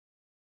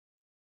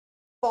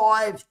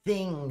5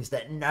 things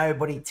that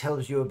nobody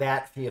tells you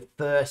about for your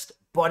first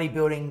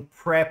bodybuilding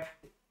prep.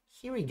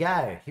 Here we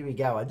go. Here we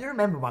go. I do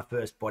remember my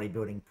first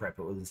bodybuilding prep.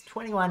 It was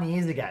 21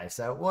 years ago,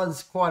 so it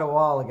was quite a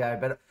while ago,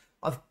 but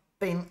I've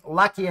been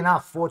lucky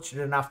enough,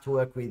 fortunate enough to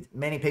work with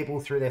many people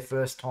through their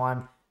first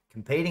time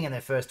competing and their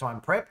first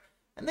time prep.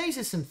 And these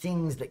are some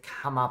things that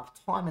come up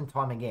time and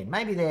time again.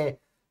 Maybe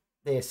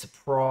they're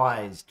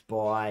surprised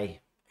by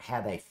how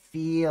they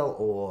feel,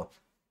 or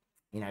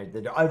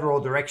the overall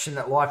direction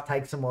that life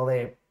takes them while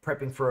they're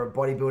prepping for a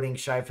bodybuilding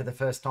show for the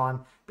first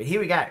time. But here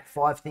we go.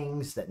 5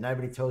 things that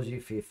nobody tells you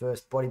for your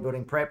first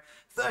bodybuilding prep.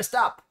 First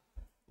up,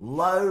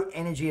 low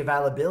energy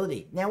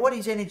availability. Now, what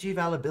is energy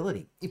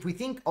availability? If we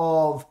think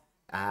of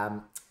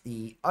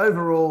the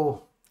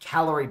overall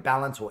calorie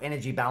balance or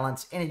energy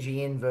balance,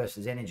 energy in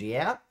versus energy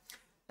out,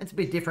 it's a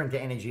bit different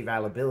to energy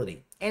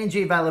availability.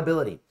 Energy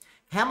availability.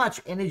 How much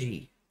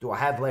energy do I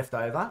have left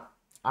over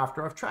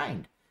after I've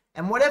trained?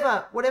 And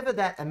whatever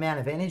that amount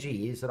of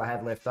energy is that I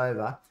have left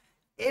over,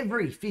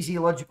 every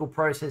physiological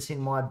process in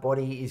my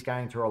body is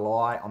going to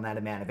rely on that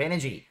amount of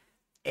energy.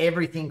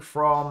 Everything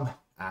from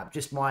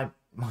just my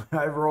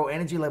overall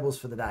energy levels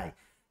for the day,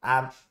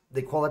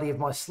 the quality of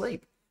my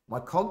sleep, my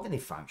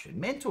cognitive function,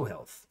 mental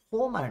health,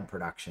 hormone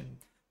production,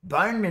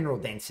 bone mineral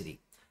density,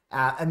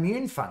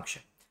 immune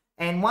function.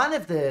 And one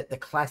of the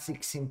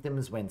classic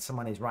symptoms when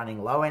someone is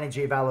running low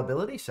energy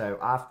availability, so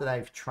after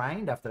they've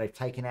trained, after they've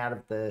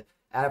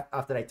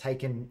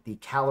taken the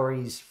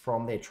calories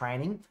from their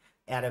training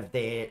out of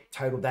their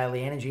total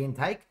daily energy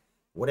intake,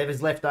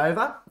 whatever's left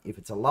over, if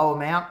it's a low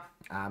amount,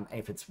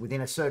 if it's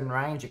within a certain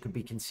range, it could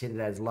be considered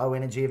as low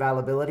energy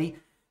availability.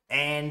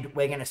 And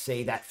we're going to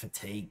see that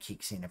fatigue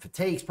kicks in. And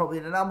fatigue is probably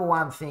the number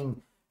one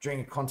thing during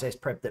a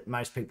contest prep that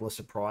most people are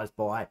surprised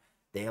by,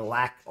 their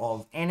lack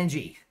of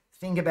energy.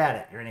 Think about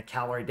it. You're in a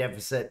calorie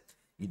deficit.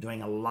 You're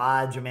doing a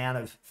large amount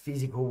of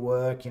physical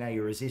work,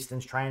 your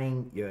resistance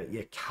training, your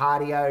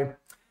cardio,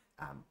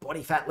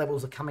 body fat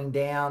levels are coming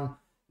down,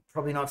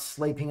 probably not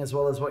sleeping as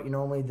well as what you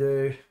normally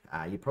do.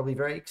 You're probably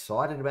very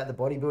excited about the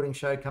bodybuilding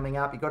show coming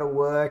up. You've got to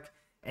work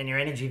and your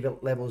energy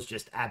levels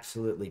just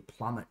absolutely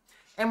plummet.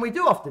 And we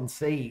do often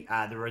see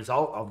the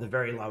result of the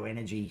very low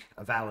energy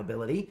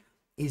availability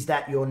is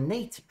that your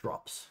NEAT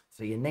drops.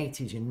 So your NEAT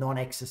is your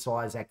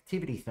non-exercise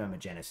activity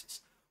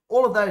thermogenesis.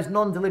 All of those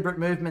non-deliberate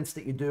movements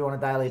that you do on a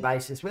daily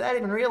basis without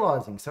even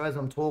realizing. So as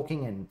I'm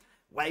talking and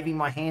waving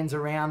my hands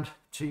around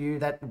to you,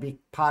 that would be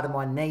part of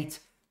my NEAT,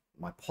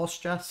 my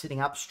posture, sitting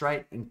up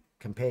straight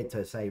compared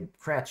to, say,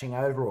 crouching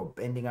over or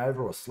bending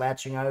over or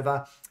slouching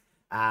over.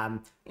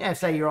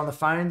 Say you're on the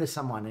phone to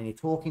someone and you're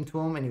talking to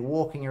them and you're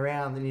walking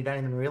around and you don't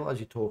even realize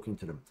you're talking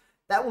to them.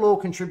 That will all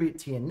contribute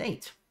to your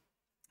NEAT.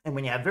 And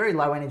when you have very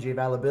low energy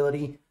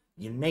availability,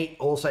 your NEAT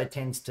also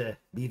tends to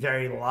be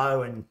very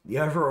low, and the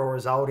overall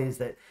result is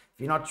that if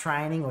you're not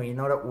training or you're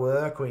not at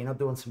work or you're not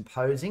doing some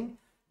posing,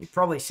 you're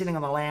probably sitting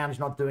on the lounge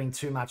not doing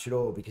too much at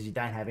all because you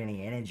don't have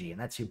any energy.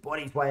 And that's your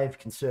body's way of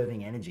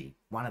conserving energy.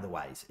 One of the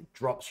ways. It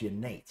drops your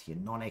NEAT, your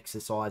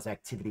non-exercise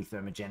activity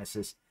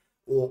thermogenesis,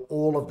 or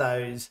all of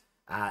those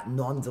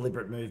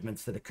non-deliberate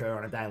movements that occur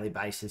on a daily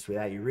basis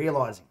without you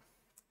realizing.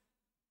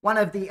 One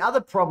of the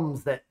other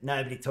problems that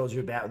nobody tells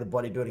you about with a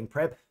bodybuilding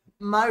prep,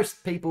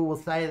 most people will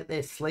say that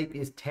their sleep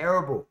is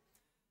terrible.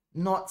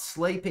 Not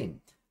sleeping.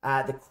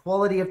 The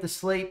quality of the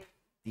sleep,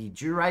 the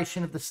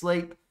duration of the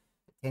sleep,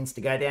 tends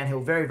to go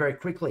downhill very, very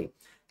quickly.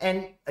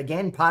 And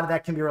again, part of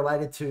that can be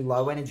related to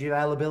low energy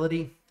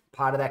availability.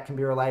 Part of that can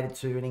be related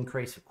to an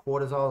increase of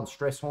cortisol and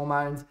stress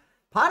hormones.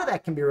 Part of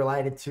that can be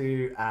related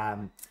to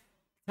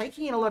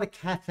taking in a lot of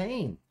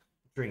caffeine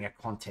during a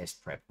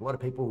contest prep. A lot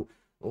of people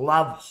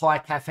love high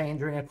caffeine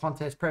during a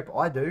contest prep.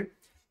 I do.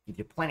 Gives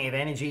you plenty of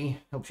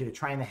energy, helps you to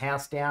train the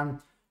house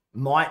down,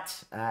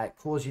 might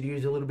cause you to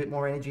use a little bit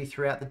more energy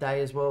throughout the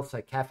day as well.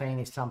 So caffeine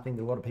is something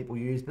that a lot of people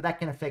use, but that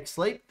can affect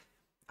sleep.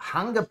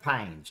 Hunger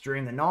pains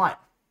during the night,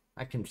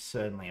 that can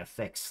certainly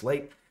affect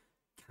sleep.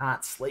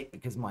 Can't sleep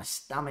because my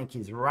stomach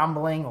is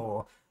rumbling,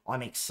 or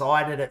I'm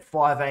excited at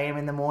 5 a.m.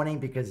 in the morning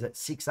because at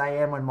 6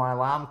 a.m. when my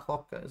alarm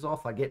clock goes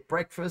off, I get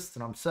breakfast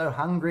and I'm so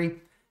hungry.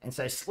 And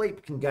so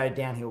sleep can go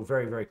downhill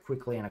very, very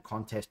quickly in a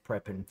contest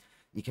prep, and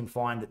you can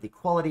find that the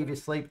quality of your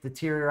sleep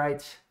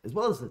deteriorates as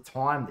well as the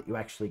time that you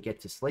actually get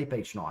to sleep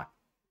each night.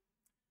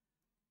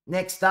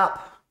 Next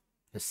up,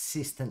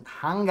 persistent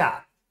hunger.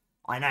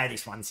 I know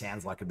this one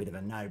sounds like a bit of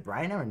a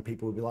no-brainer, and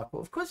people will be like,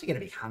 well, of course you're going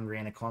to be hungry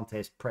in a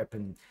contest prep,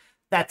 and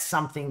that's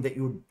something that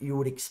you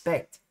would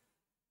expect.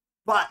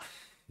 But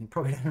you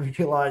probably don't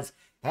realize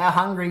how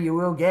hungry you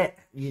will get.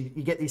 You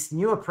get this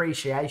new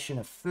appreciation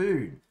of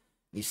food.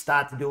 You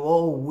start to do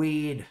all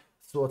weird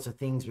sorts of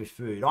things with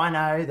food. I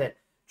know that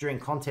during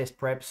contest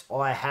preps,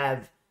 I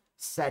have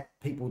sat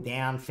people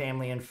down,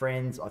 family and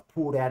friends. I've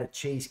pulled out a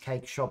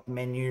cheesecake shop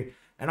menu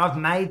and I've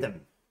made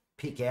them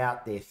pick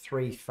out their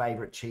 3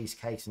 favorite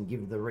cheesecakes and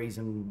give the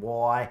reason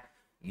why.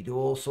 You do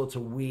all sorts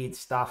of weird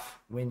stuff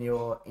when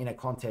you're in a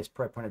contest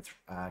prep when it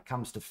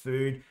comes to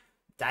food,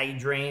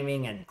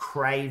 daydreaming and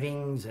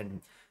cravings,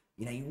 and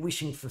you're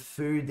wishing for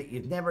food that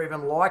you've never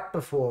even liked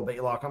before, but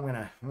you're like, I'm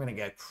gonna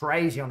go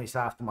crazy on this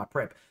after my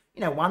prep.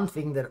 One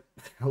thing that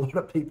a lot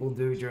of people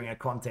do during a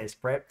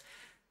contest prep,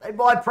 they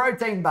buy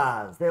protein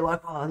bars. They're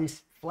like, oh,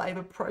 this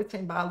flavored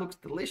protein bar looks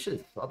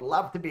delicious. I'd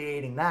love to be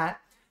eating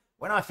that.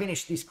 When I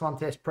finish this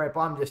contest prep,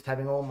 I'm just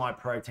having all my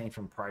protein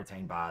from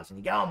protein bars. And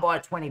you go and buy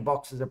 20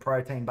 boxes of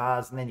protein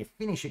bars, and then you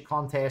finish your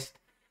contest,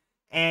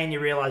 and you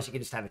realize you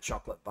can just have a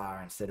chocolate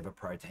bar instead of a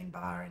protein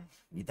bar, and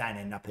you don't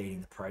end up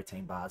eating the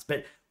protein bars.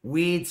 But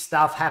weird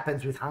stuff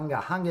happens with hunger.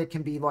 Hunger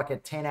can be like a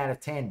 10 out of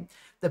 10.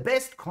 The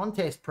best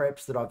contest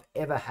preps that I've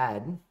ever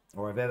had,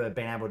 or I've ever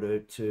been able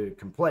to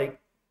complete,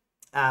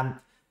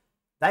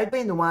 they've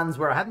been the ones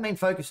where I haven't been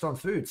focused on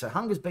food. So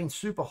hunger's been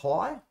super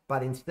high,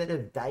 but instead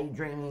of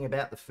daydreaming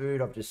about the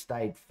food, I've just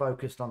stayed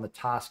focused on the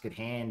task at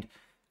hand.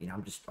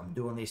 I'm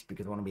doing this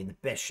because I want to be in the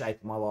best shape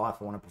of my life.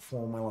 I want to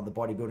perform well on the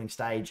bodybuilding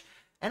stage.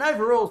 And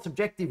overall,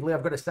 subjectively,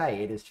 I've got to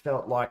say, it has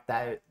felt like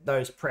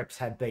those preps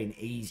have been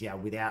easier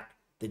without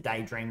the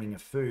daydreaming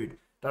of food.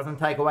 Doesn't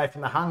take away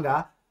from the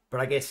hunger, but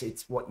I guess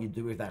it's what you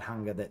do with that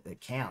hunger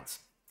that counts.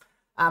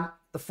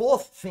 The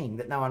fourth thing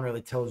that no one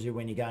really tells you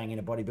when you're going in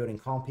a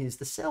bodybuilding comp is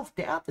the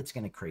self-doubt that's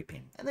going to creep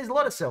in. And there's a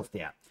lot of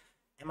self-doubt.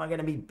 Am I going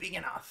to be big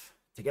enough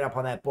to get up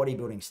on that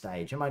bodybuilding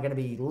stage? Am I going to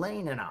be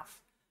lean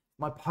enough? Is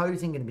my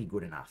posing going to be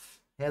good enough?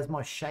 How's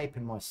my shape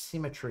and my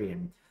symmetry?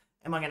 And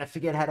am I going to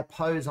forget how to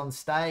pose on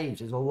stage?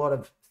 There's a lot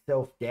of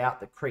self-doubt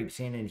that creeps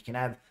in, and you can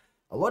have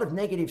a lot of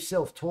negative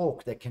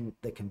self-talk that can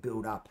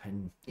build up.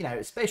 And,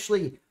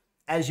 especially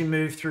as you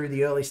move through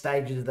the early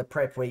stages of the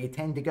prep, where you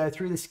tend to go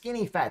through the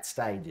skinny fat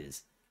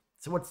stages.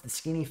 So what's the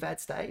skinny fat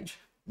stage?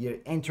 You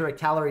enter a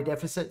calorie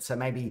deficit. So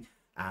maybe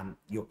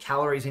your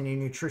calories in your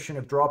nutrition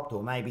have dropped,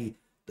 or maybe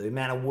the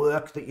amount of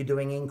work that you're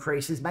doing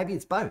increases. Maybe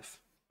it's both,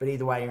 but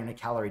either way, you're in a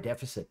calorie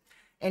deficit.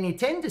 And you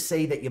tend to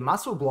see that your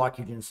muscle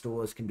glycogen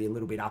stores can be a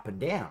little bit up and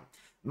down.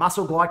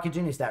 Muscle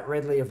glycogen is that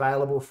readily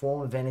available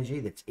form of energy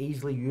that's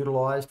easily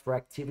utilized for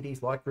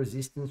activities like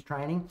resistance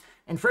training.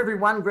 And for every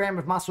 1 gram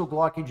of muscle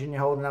glycogen, you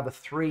hold another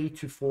 3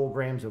 to 4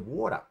 grams of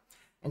water.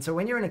 And so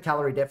when you're in a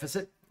calorie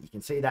deficit, you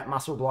can see that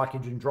muscle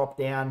glycogen drop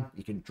down.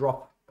 You can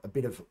drop a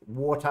bit of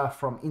water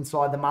from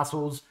inside the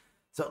muscles.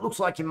 So it looks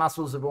like your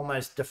muscles have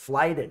almost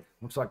deflated.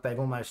 Looks like they've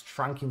almost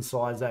shrunk in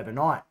size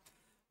overnight.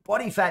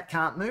 Body fat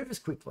can't move as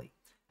quickly.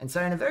 And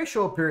so in a very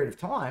short period of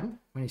time,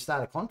 when you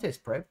start a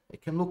contest prep,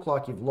 it can look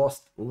like you've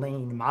lost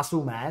lean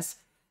muscle mass,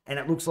 and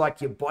it looks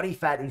like your body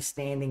fat is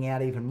standing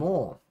out even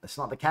more. That's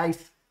not the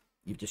case.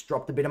 You've just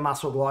dropped a bit of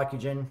muscle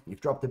glycogen. You've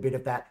dropped a bit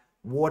of that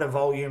water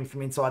volume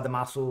from inside the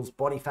muscles.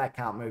 Body fat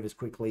can't move as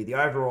quickly. The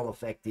overall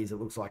effect is it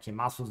looks like your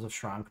muscles have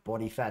shrunk,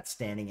 body fat's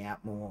standing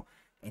out more,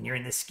 and you're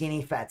in the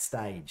skinny fat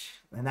stage.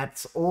 And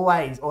that's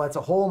always, or that's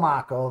a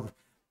hallmark of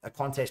a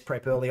contest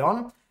prep early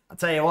on. I'll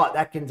tell you what,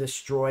 that can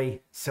destroy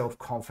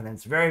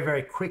self-confidence very,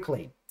 very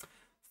quickly.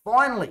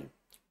 Finally,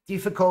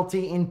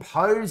 difficulty in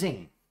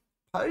posing.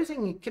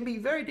 Posing can be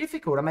very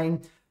difficult. I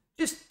mean,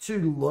 just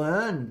to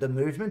learn the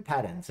movement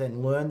patterns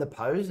and learn the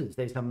poses,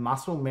 there's a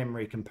muscle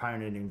memory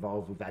component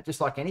involved with that, just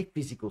like any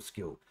physical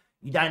skill.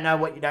 You don't know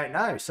what you don't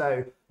know.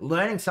 So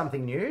learning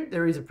something new,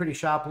 there is a pretty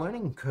sharp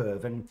learning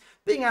curve, and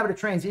being able to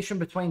transition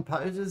between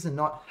poses and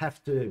not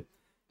have to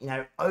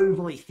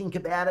overly think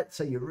about it.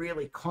 So you're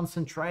really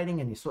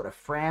concentrating and you're sort of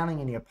frowning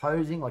and you're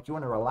posing. Like, you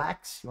want to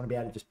relax. You want to be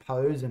able to just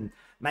pose and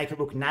make it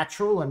look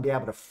natural and be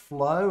able to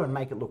flow and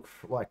make it look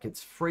like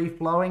it's free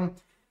flowing.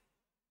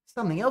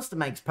 Something else that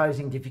makes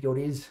posing difficult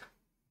is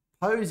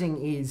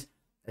posing is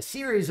a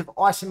series of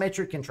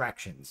isometric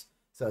contractions.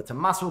 So it's a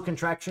muscle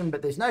contraction,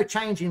 but there's no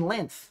change in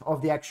length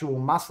of the actual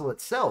muscle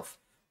itself.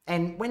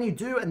 And when you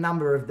do a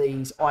number of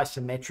these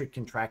isometric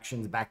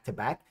contractions back to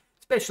back,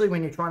 especially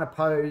when you're trying to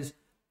pose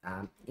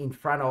in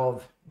front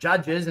of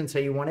judges, and so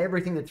you want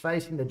everything that's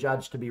facing the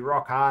judge to be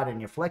rock hard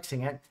and you're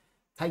flexing it,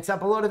 takes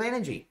up a lot of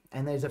energy,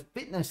 and there's a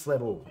fitness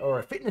level or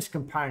a fitness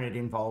component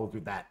involved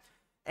with that.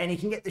 And you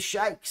can get the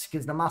shakes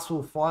because the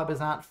muscle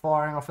fibers aren't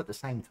firing off at the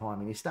same time,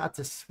 and you start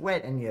to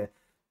sweat and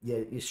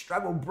you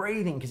struggle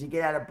breathing because you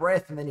get out of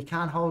breath, and then you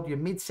can't hold your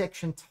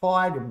midsection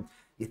tight, and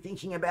you're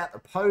thinking about the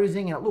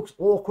posing and it looks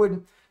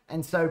awkward.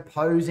 And so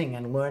posing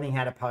and learning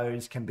how to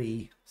pose can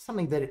be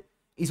something that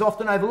is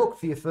often overlooked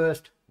for your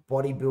first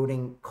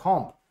bodybuilding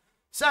comp.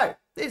 So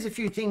there's a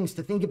few things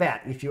to think about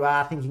if you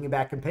are thinking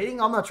about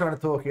competing. I'm not trying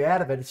to talk you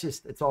out of it. It's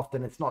just, it's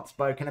not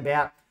spoken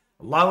about.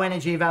 Low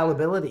energy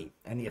availability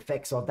and the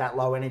effects of that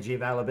low energy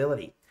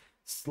availability.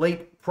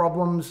 Sleep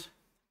problems,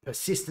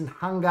 persistent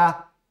hunger,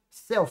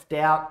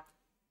 self-doubt,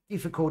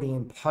 difficulty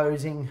in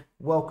posing.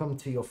 Welcome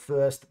to your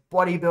first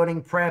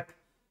bodybuilding prep.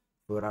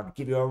 Thought I'd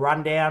give you a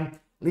rundown.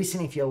 Listen,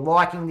 if you're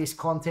liking this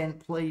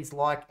content, please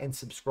like and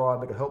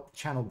subscribe. It'll help the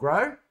channel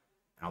grow.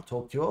 I'll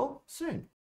talk to you all soon.